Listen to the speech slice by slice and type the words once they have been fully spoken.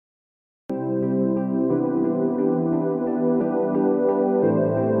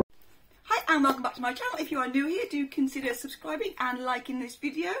and welcome back to my channel. If you are new here, do consider subscribing and liking this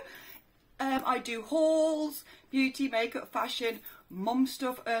video. I do hauls, beauty, makeup, fashion, mum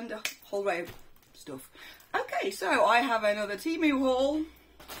stuff and a whole array of stuff. Okay, so I have another Temu haul.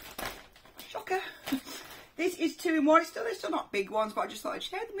 Shocker. This is 2 in 1. They're still not big ones, but I just thought I'd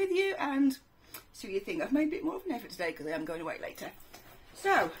share them with you and see what you think. I've made a bit more of an effort today because I am going away later.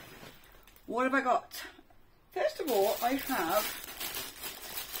 So, what have I got? First of all, I have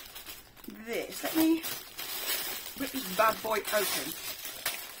this. Let me rip this bad boy open.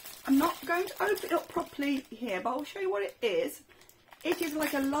 I'm not going to open it up properly here, but I'll show you what it is. It is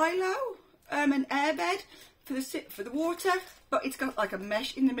like a lilo, an airbed for the water, but it's got like a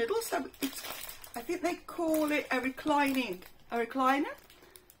mesh in the middle, so it's, I think they call it a recliner.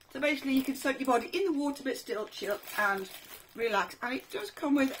 So basically you can soak your body in the water but still chill and relax, and it does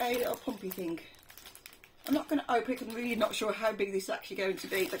come with a little pumpy thing. I'm not going to open it, I'm really not sure how big this is actually going to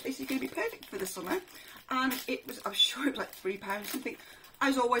be, but this is going to be perfect for the summer. And it was, I'm sure it was like £3 something.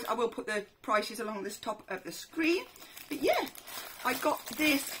 As always, I will put the prices along this top of the screen. But yeah, I got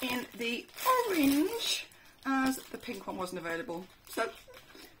this in the orange as the pink one wasn't available. So,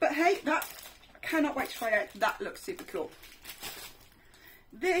 but hey, that, I cannot wait to try out. That looks super cool.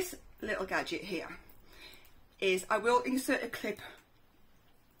 This little gadget here is, I will insert a clip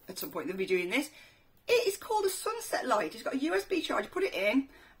at some point in the video in this. It is called a sunset light. It's got a USB charge. Put it in,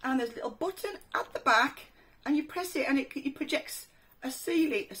 and there's a little button at the back, and you press it, and it projects a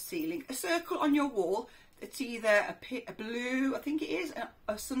circle on your wall. It's either a blue, I think it is,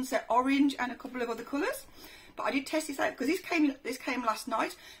 a sunset orange, and a couple of other colours. But I did test this out because this came last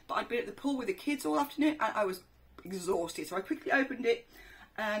night. But I'd been at the pool with the kids all afternoon, and I was exhausted, so I quickly opened it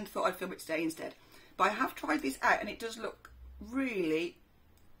and thought I'd film it today instead. But I have tried this out, and it does look really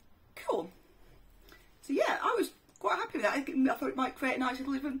cool. So yeah, I was quite happy with that. I thought it might create a nice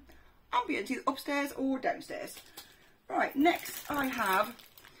little even ambience, either upstairs or downstairs. Right, next I have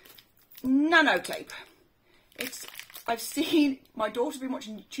nano tape. I've seen my daughter's been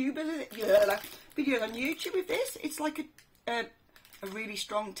watching videos on YouTube with this. It's like a really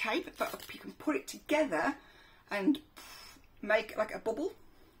strong tape, but you can put it together and make like a bubble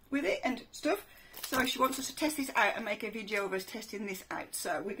with it and stuff. So she wants us to test this out and make a video of us testing this out.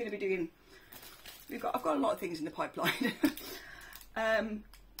 So we're going to be doing. I've got a lot of things in the pipeline.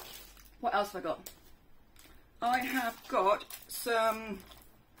 What else have I got? I have got some,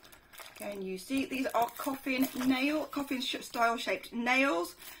 can you see, these are coffin style shaped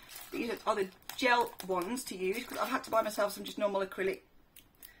nails. These are the gel ones to use, because I've had to buy myself some just normal acrylic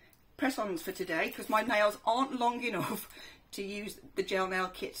press-ons for today, because my nails aren't long enough to use the gel nail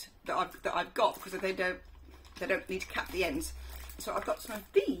kit that I've got, because they don't need to cap the ends. So I've got some of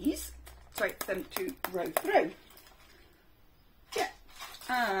these, sorry, them to row through. Yeah,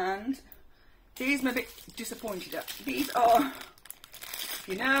 and these I'm a bit disappointed at. These are,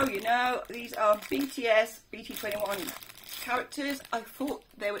 you know, these are BT21 characters. I thought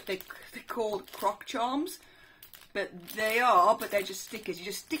they're called croc charms, but they're just stickers. You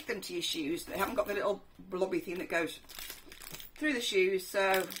just stick them to your shoes. They haven't got the little blobby thing that goes through the shoes,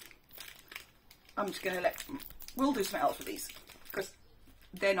 so I'm just going to we'll do something else with these, because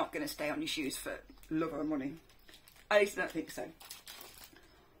they're not going to stay on your shoes for love or money. At least I don't think so.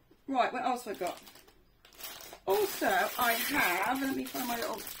 Right, what else have I got? Also, I have, let me find my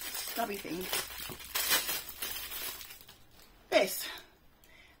little stubby thing. This.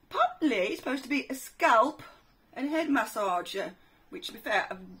 Partly it's supposed to be a scalp and head massager, which, to be fair,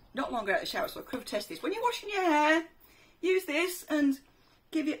 I'm not long out of the shower, so I could have tested this. When you're washing your hair, use this and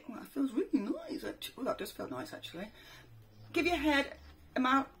give it, well, it feels really nice, actually. Oh, that does feel nice, actually. Give your head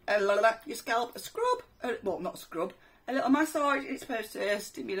your scalp a scrub, well, not a scrub, a little massage. It's supposed to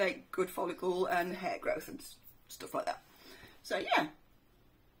stimulate good follicle and hair growth and stuff like that. So yeah,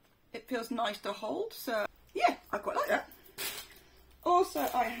 it feels nice to hold. So yeah, I quite like that. Also,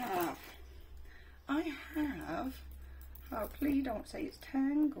 I have, oh please don't say it's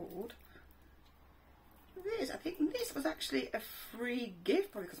tangled. This, I think this was actually a free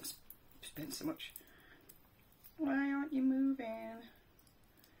gift, probably because I've spent so much. Why aren't you moving?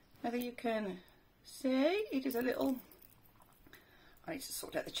 Whether you can see, it is a little, I need to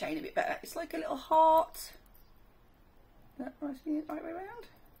sort out the chain a bit better. It's like a little heart. Is that right way around?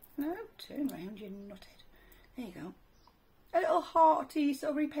 No, turn round, you nutted. There you go. A little hearty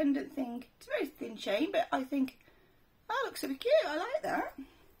sort of pendant thing. It's a very thin chain, but I think that looks super cute. I like that.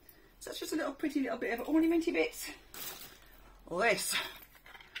 So that's just a little pretty little bit of ornamenty bits. This.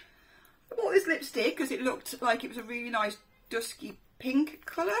 I bought this lipstick because it looked like it was a really nice dusky pink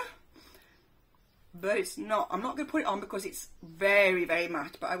colour. but it's not. I'm not going to put it on because it's very, very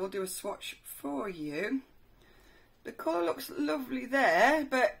matte, but I will do a swatch for you. The colour looks lovely there,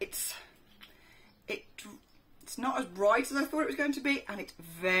 but it's not as bright as I thought it was going to be, and it's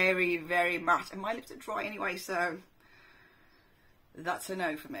very, very matte, and my lips are dry anyway, so that's a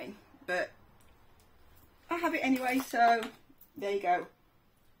no for me. But I have it anyway, so there you go.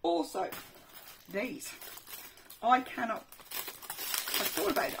 Also, these, I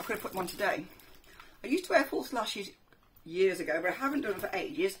thought about it, I could have put them on today. I used to wear false lashes years ago, but I haven't done it for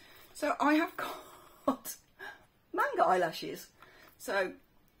ages, so I have got manga eyelashes. So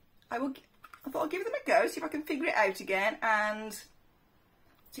I thought I'll give them a go, see if I can figure it out again, and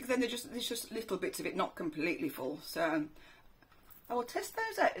see, then there's just little bits of it, not completely full. So I will test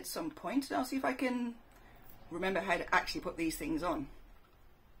those out at some point, and I'll see if I can remember how to actually put these things on.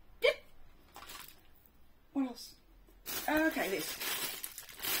 Yep. What else? Okay, this.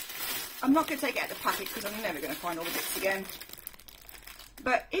 I'm not going to take it out of the packet because I'm never going to find all the bits again.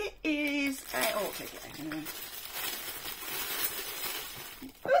 But it is a... Oh, I'll take it out anyway.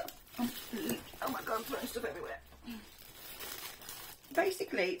 Oh my god, I'm throwing stuff everywhere.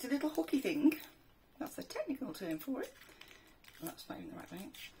 Basically, it's a little hooky thing. That's the technical term for it. Oh, that's not even the right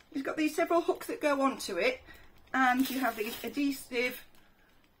thing. It's got these several hooks that go onto it, and you have these adhesive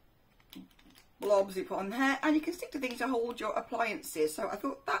blobs you put on there, and you can stick to things to hold your appliances. So I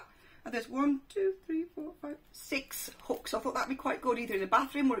thought that, and there's 1, 2, 3, 4, 5, 6 hooks. I thought that'd be quite good either in the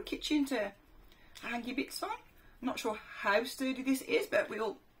bathroom or a kitchen to hang your bits on. I'm not sure how sturdy this is, but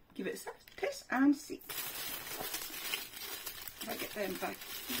we'll give it a test and see. If I get them back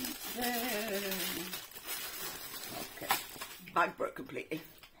in there. Okay, bag broke completely.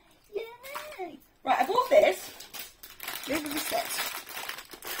 Yay! Right, I bought this. This was a set.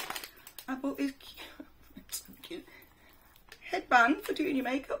 I bought this cute headband for doing your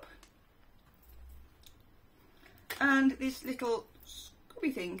makeup, and this little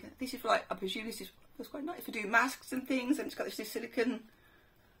scrubby thing. This is for, like, I presume this is quite nice for doing masks and things, and it's got this silicone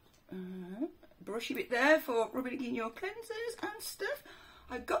brushy bit there for rubbing in your cleansers and stuff.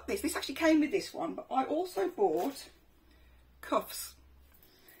 I got this. This actually came with this one, but I also bought cuffs.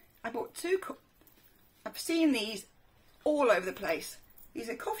 I bought 2 cuffs. I've seen these all over the place. These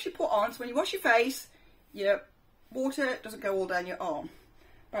are cuffs you put on, so when you wash your face, your water doesn't go all down your arm.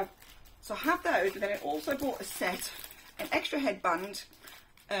 Right. So I have those, but then I also bought a set, an extra headband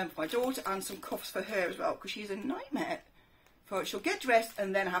for my daughter, and some cuffs for her as well, because she's a nightmare. She'll get dressed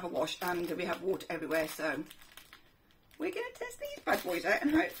and then have a wash, and we have water everywhere. So we're going to test these bad boys out,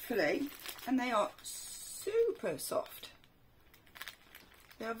 and hopefully, and they are super soft.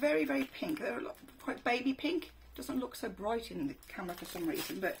 They are very, very pink. They're a lot, quite baby pink. Doesn't look so bright in the camera for some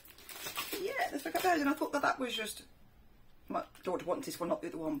reason, but yeah, let's look at those. And I thought that was just, my daughter wants this one, not the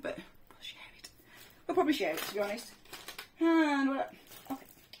other one, but we'll share it. We'll probably share it, to be honest. And okay,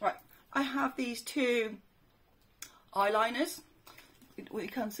 right. I have these 2 eyeliners. You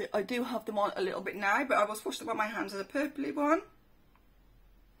can see I do have them on a little bit now, but I will swatch them on my hands as a purpley one.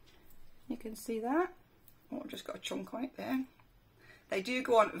 You can see that. Oh, I've just got a chunk on it there. They do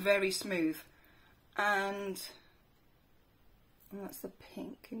go on very smooth, and that's the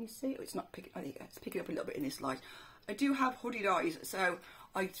pink. Can you see? Oh, it's not picking. Oh, there you go. It's picking up a little bit in this light. I do have hooded eyes, so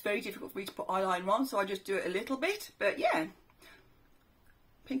it's very difficult for me to put eyeliner on, so I just do it a little bit. But yeah,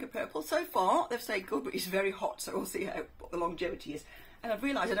 pink and purple. So far, they've said good, but it's very hot, so we'll see what the longevity is. And I've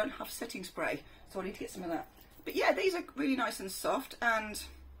realised I don't have setting spray, so I need to get some of that. But yeah, these are really nice and soft, and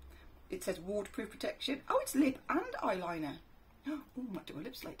it says waterproof protection. Oh, it's lip and eyeliner. Oh, I might do a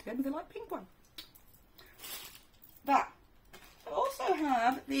lips later then with a light pink one. That. I also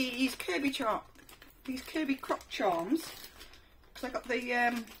have these Kirby crop charms, because I got the,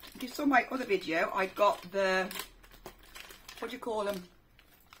 if you saw my other video, I got the, what do you call them?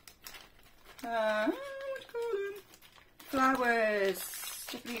 Flowers,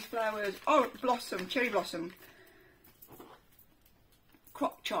 Japanese flowers. Oh, blossom, cherry blossom.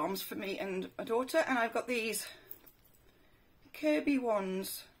 Crop charms for me and my daughter, and I've got these Kirby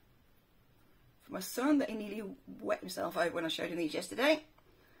ones for my son that he nearly wet himself over when I showed him these yesterday.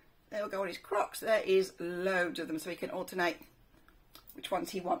 They will go on his Crocs. There is loads of them, so he can alternate which ones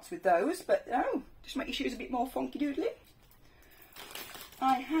he wants with those. But oh, just make your shoes a bit more funky doodly.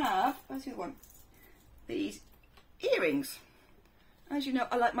 I have, where's the other one? These earrings. As you know,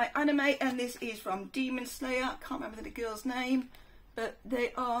 I like my anime, and this is from Demon Slayer. I can't remember the girl's name, but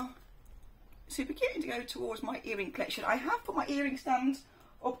they are super cute to go towards my earring collection. I have put my earring stands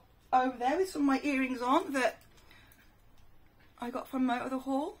up over there with some of my earrings on that I got from my other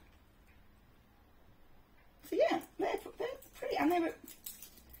haul. So yeah, they're pretty, and they were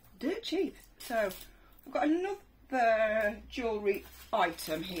dirt cheap. So I've got another jewellery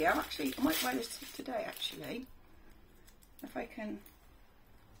item here. Actually, I might wear this today actually. If I can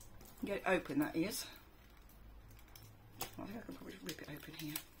get it open, that is. I think I can probably rip it open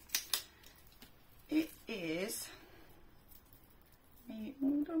here. It is...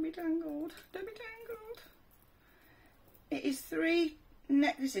 Oh, don't be tangled. Don't be tangled. It is 3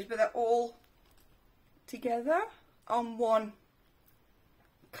 necklaces, but they're all together on one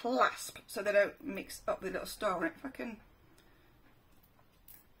clasp, so they don't mix up the little star on it. If I can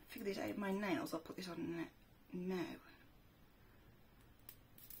figure this out with my nails, I'll put this on now.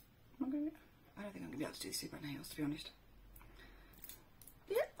 I don't think I'm going to be able to do this with my nails, to be honest.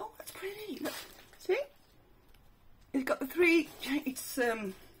 Yeah, oh, that's pretty. Look, see? It's got the 3, it's,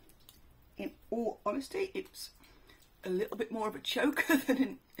 in all honesty, it's a little bit more of a choker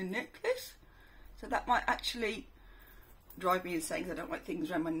than a necklace. So that might actually drive me insane because I don't like things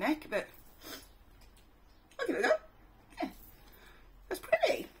around my neck, but I'll give it a go. Yeah, that's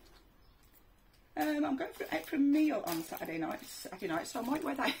pretty. I'm going out for a meal on Saturday night, so I might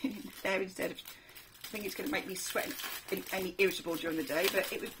wear that in there instead of, I think it's going to make me sweat and irritable during the day,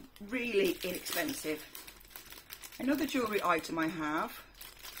 but it was really inexpensive. Another jewellery item I have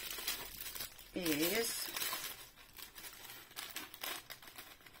is,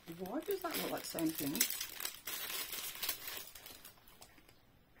 why does that look like the same thing?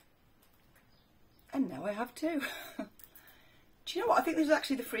 And now I have 2. Do you know what? I think this is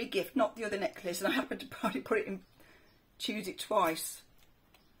actually the free gift, not the other necklace, and I happened to probably put it in, choose it twice.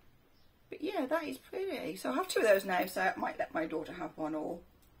 But yeah, that is pretty. So I have 2 of those now, so I might let my daughter have one, or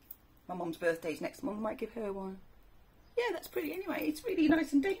my mum's birthday's next month, I might give her one. Yeah, that's pretty anyway. It's really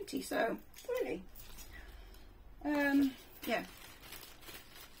nice and dainty, so really. Yeah.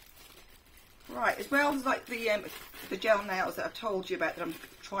 Right, as well as like the gel nails that I've told you about that I'm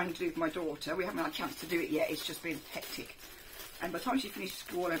trying to do with my daughter. We haven't had a chance to do it yet. It's just been hectic. And by the time she finished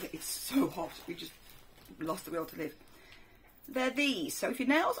school, it's so hot. We just lost the will to live. They're these. So if your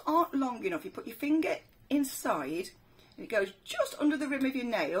nails aren't long enough, you put your finger inside and it goes just under the rim of your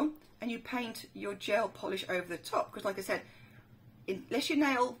nail, and you paint your gel polish over the top. Because like I said, unless your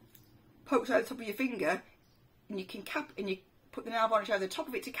nail pokes over the top of your finger and you can cap and you put the nail varnish over the top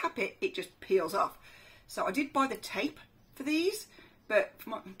of it to cap it, it just peels off. So I did buy the tape for these, but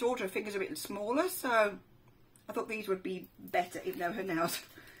for my daughter, her fingers are a bit smaller, so I thought these would be better, even though her nails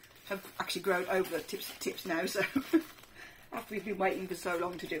have actually grown over the tips now, so after we've been waiting for so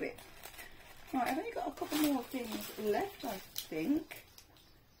long to do it. Right, I've only got a couple more things left, I think.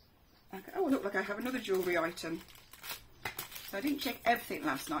 Okay. Oh, look, like I have another jewellery item. So I didn't check everything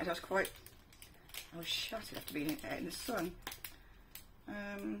last night. I was shattered after being out in the sun.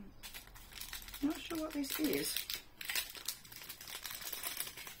 I'm not sure what this is.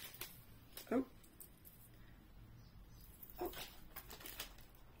 Oh. Oh,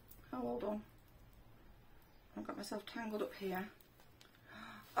 hold on. I've got myself tangled up here.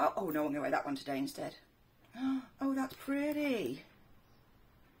 Oh no, I'm going to wear that one today instead. Oh, that's pretty.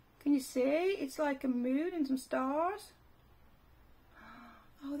 Can you see? It's like a moon and some stars.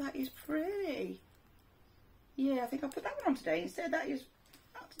 Oh, that is pretty. Yeah, I think I'll put that one on today instead.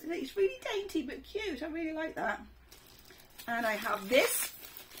 It's really dainty but cute. I really like that. And I have this.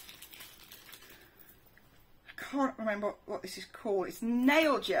 I can't remember what this is called. It's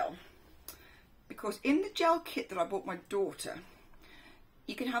nail gel. Because in the gel kit that I bought my daughter,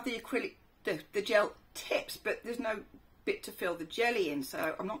 you can have the acrylic, the gel tips, but there's no bit to fill the jelly in,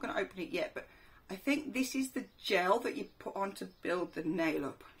 so I'm not going to open it yet, but I think this is the gel that you put on to build the nail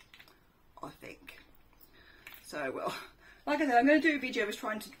up, I think. So, well, like I said, I'm going to do a video of us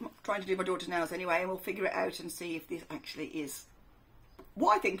trying to do my daughter's nails anyway, and we'll figure it out and see if this actually is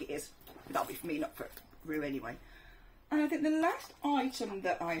what I think it is. That'll be for me, not for Rue anyway. And I think the last item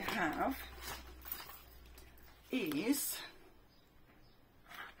that I have is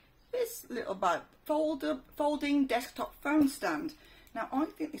this little folding desktop phone stand. Now I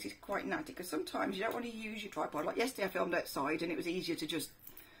think this is quite natty because sometimes you don't want to use your tripod. Like yesterday I filmed outside and it was easier to just,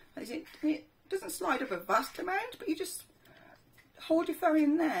 it doesn't slide up a vast amount, but you just hold your phone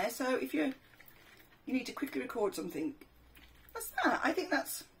in there. So if you need to quickly record something, that's that. I think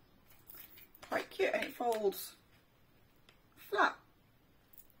that's quite cute, and it folds flat.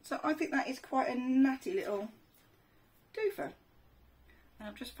 So I think that is quite a natty little doofer. And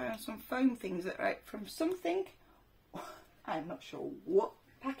I've just found some foam things that are out from something. I'm not sure what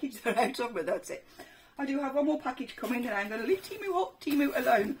package they're out of, but that's it. I do have one more package coming, and I'm going to leave Temu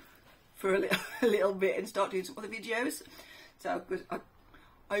alone for a little bit and start doing some other videos. So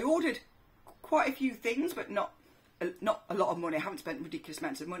I ordered quite a few things, but not a lot of money. I haven't spent ridiculous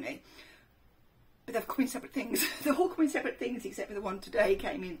amounts of money. but they've come in separate things. They're all come in separate things, except for the one today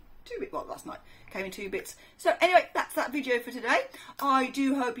came in 2 bits. Well, last night came in 2 bits. So anyway, that's that video for today. I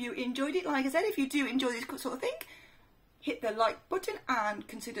do hope you enjoyed it. Like I said, if you do enjoy this sort of thing, hit the like button and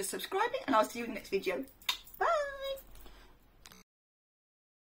consider subscribing, and I'll see you in the next video.